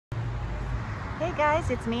Hey guys,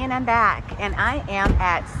 it's me and I'm back, and I am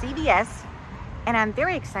at CVS, and I'm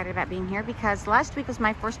very excited about being here because last week was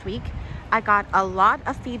my first week. I got a lot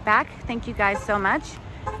of feedback. Thank you guys so much.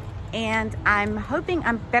 And I'm hoping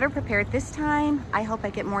I'm better prepared this time. I hope I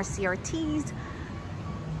get more CRTs.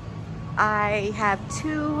 I have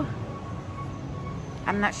two,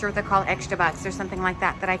 I'm not sure what they're called, extra bucks or something like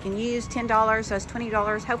that I can use. $10, so it's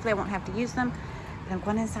 $20. Hopefully I won't have to use them. But I'm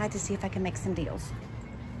going inside to see if I can make some deals.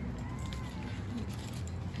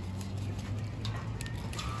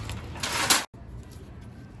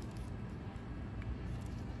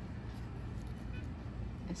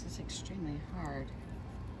 This is extremely hard.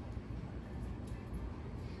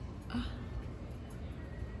 Oh.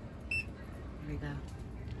 Here we go.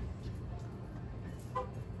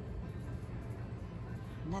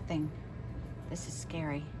 Nothing. This is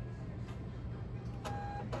scary.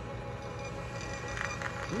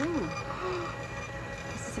 Ooh.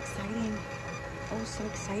 This is exciting. Oh, so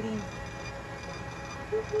exciting.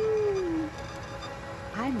 Woohoo.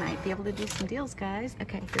 I might be able to do some deals, guys.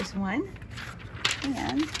 Okay, here's one.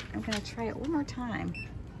 And I'm gonna try it one more time.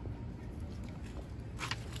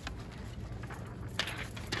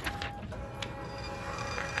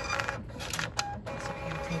 It's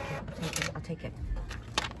okay, I'll take it, I'll take it.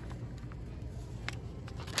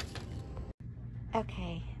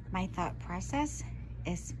 Okay, my thought process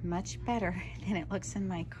is much better than it looks in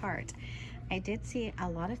my cart. I did see a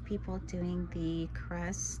lot of people doing the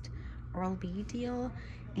Crest Oral-B deal,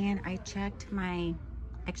 and I checked my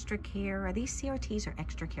extra care. Are these CRTs or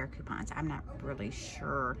extra care coupons? I'm not really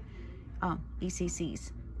sure. Oh,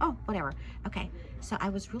 ECCs. Oh, whatever. Okay, so I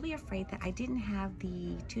was really afraid that I didn't have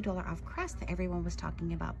the $2 off Crest that everyone was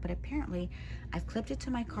talking about, but apparently I've clipped it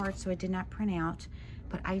to my card so it did not print out.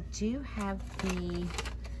 But I do have the,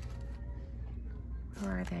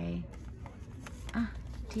 where are they? Ah,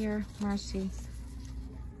 dear mercy.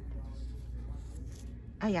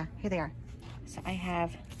 Oh yeah, here they are. So I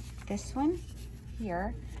have this one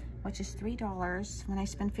here, which is $3 when I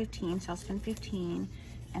spend 15, so I'll spend 15,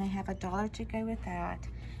 and I have $1 to go with that.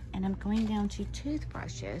 And I'm going down to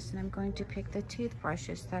toothbrushes, and I'm going to pick the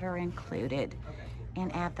toothbrushes that are included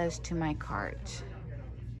and add those to my cart.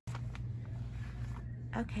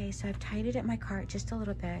 Okay, so I've tidied up my cart just a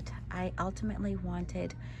little bit. I ultimately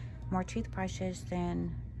wanted more toothbrushes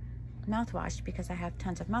than mouthwash because I have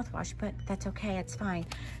tons of mouthwash, but that's okay, it's fine.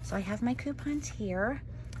 So I have my coupons here.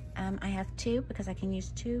 I have two because I can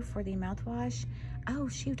use two for the mouthwash. Oh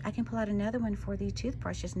shoot, I can pull out another one for the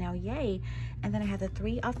toothbrushes now, yay. And then I have the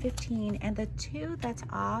 3 off 15 and the 2 that's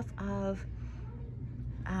off of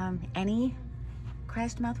any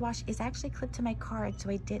Crest mouthwash is actually clipped to my card,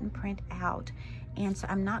 so I didn't print out. And so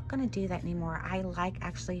I'm not gonna do that anymore. I like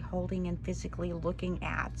actually holding and physically looking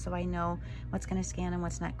at, so I know what's gonna scan and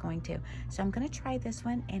what's not going to. So I'm gonna try this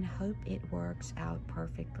one and hope it works out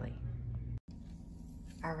perfectly.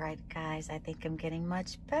 All right, guys, I think I'm getting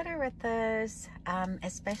much better at this,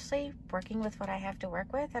 especially working with what I have to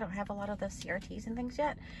work with. I don't have a lot of those CRTs and things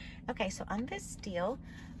yet. Okay, so on this deal,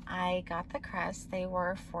 I got the Crest. They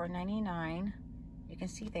were $4.99. You can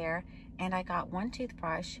see there. And I got one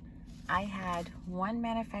toothbrush. I had one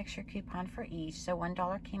manufacturer coupon for each, so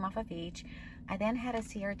 $1 came off of each. I then had a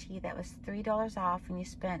CRT that was $3 off when you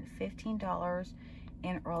spent $15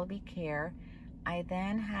 in Oral-B Care. I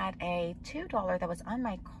then had a $2 that was on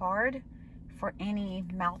my card for any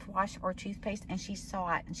mouthwash or toothpaste, and she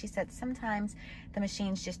saw it and she said sometimes the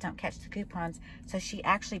machines just don't catch the coupons, so she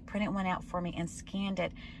actually printed one out for me and scanned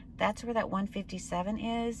it. That's where that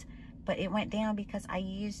 $157 is, but it went down because I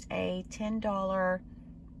used a $10, what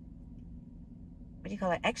do you call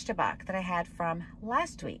it, extra buck that I had from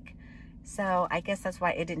last week. So I guess that's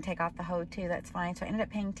why it didn't take off the whole too. That's fine. So I ended up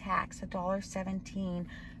paying tax, $1.17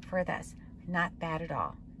 for this. Not bad at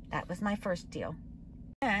all. That was my first deal.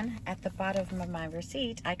 Then at the bottom of my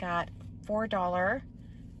receipt, I got $4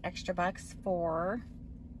 extra bucks for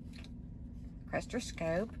Crest or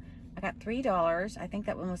Scope. I got $3. I think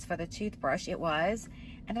that one was for the toothbrush. It was.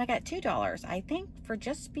 And then I got $2, I think, for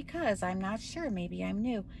just because. I'm not sure. Maybe I'm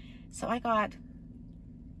new. So I got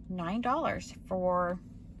 $9 for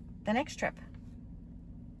the next trip.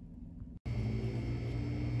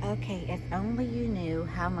 Okay, if only you knew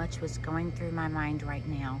how much was going through my mind right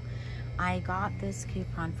now. I got this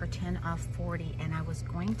coupon for 10 off 40, and I was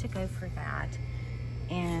going to go for that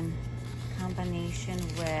in combination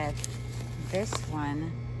with this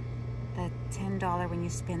one, the $10 when you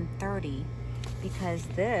spend 30, because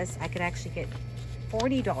this, I could actually get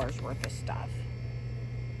 $40 worth of stuff.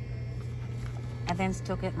 And then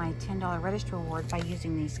still get my $10 register reward by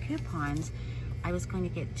using these coupons. I was going to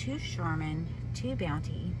get 2 Charmin, 2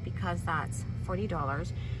 Bounty, because that's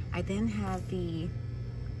 $40. I then have the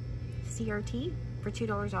CRT for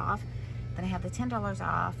 $2 off. Then I have the $10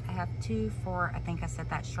 off. I have 2 for, I think I said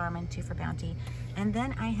that, Charmin, 2 for Bounty. And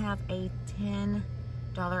then I have a $10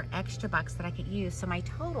 extra bucks that I could use. So my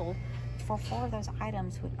total for 4 of those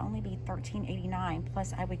items would only be $13.89,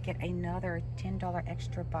 plus I would get another $10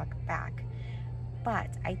 extra buck back. But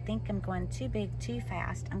I think I'm going too big too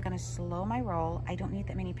fast. I'm gonna slow my roll. I don't need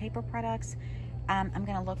that many paper products. I'm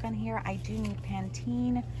gonna look on here. I do need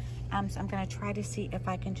Pantene. So I'm gonna try to see if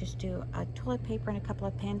I can just do a toilet paper and a couple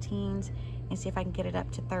of Pantenes and see if I can get it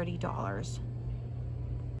up to $30.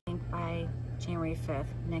 I think by January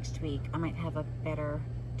 5th, next week, I might have a better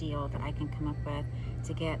deal that I can come up with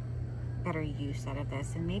to get better use out of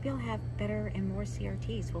this. And maybe I'll have better and more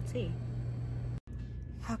CRTs, we'll see.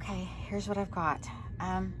 Okay, here's what I've got.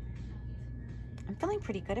 I'm feeling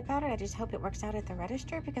pretty good about it. I just hope it works out at the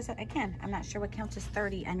register because, again, I'm not sure what counts as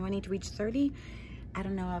 30. I know I need to reach 30. I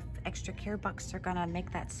don't know if extra care bucks are gonna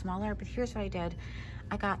make that smaller, but here's what I did.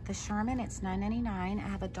 I got the Charmin, it's $9.99. I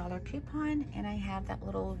have a $1 coupon, and I have that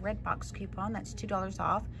little red box coupon that's $2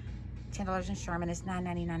 off. $10 in Charmin is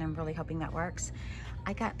 $9.99. I'm really hoping that works.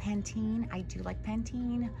 I got Pantene. I do like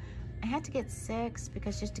Pantene. I had to get 6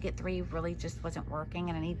 because just to get 3 really just wasn't working,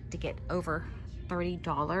 and I need to get over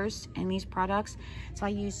 $30 in these products. So I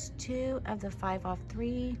used 2 of the 5 off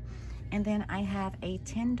 3. And then I have a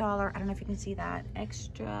 $10, I don't know if you can see that,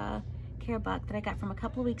 extra care buck that I got from a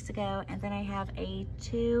couple of weeks ago. And then I have a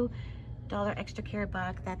 $2 extra care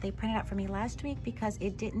buck that they printed out for me last week because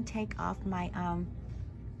it didn't take off my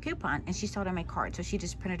coupon, and she saw it on my card. So she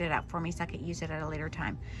just printed it out for me so I could use it at a later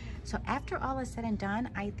time. So after all is said and done,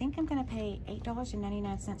 I think I'm gonna pay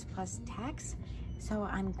 $8.99 plus tax. So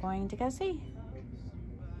I'm going to go see.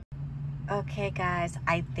 Okay guys,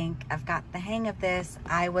 I think I've got the hang of this.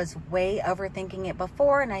 I was way overthinking it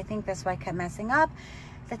before, and I think that's why I kept messing up.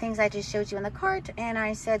 The things I just showed you in the cart, and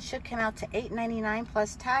I said should come out to $8.99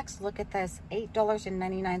 plus tax. Look at this,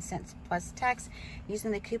 $8.99 plus tax.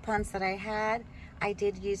 Using the coupons that I had, I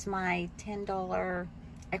did use my $10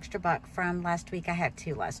 extra buck from last week. I had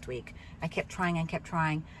 2 last week. I kept trying and kept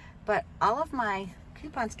trying, but all of my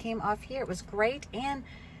coupons came off here. It was great, and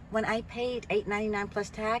when I paid $8.99 plus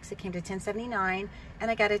tax, it came to $10.79,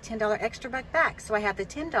 and I got a $10 extra buck back. So I have the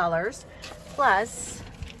 $10 plus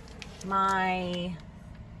my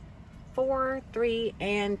 4, 3,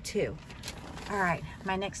 and 2. All right,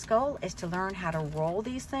 my next goal is to learn how to roll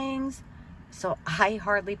these things so I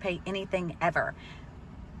hardly pay anything ever.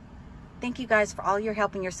 Thank you guys for all your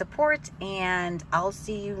help and your support, and I'll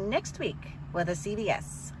see you next week with a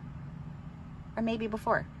CVS, or maybe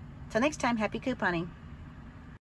before. Till next time, happy couponing.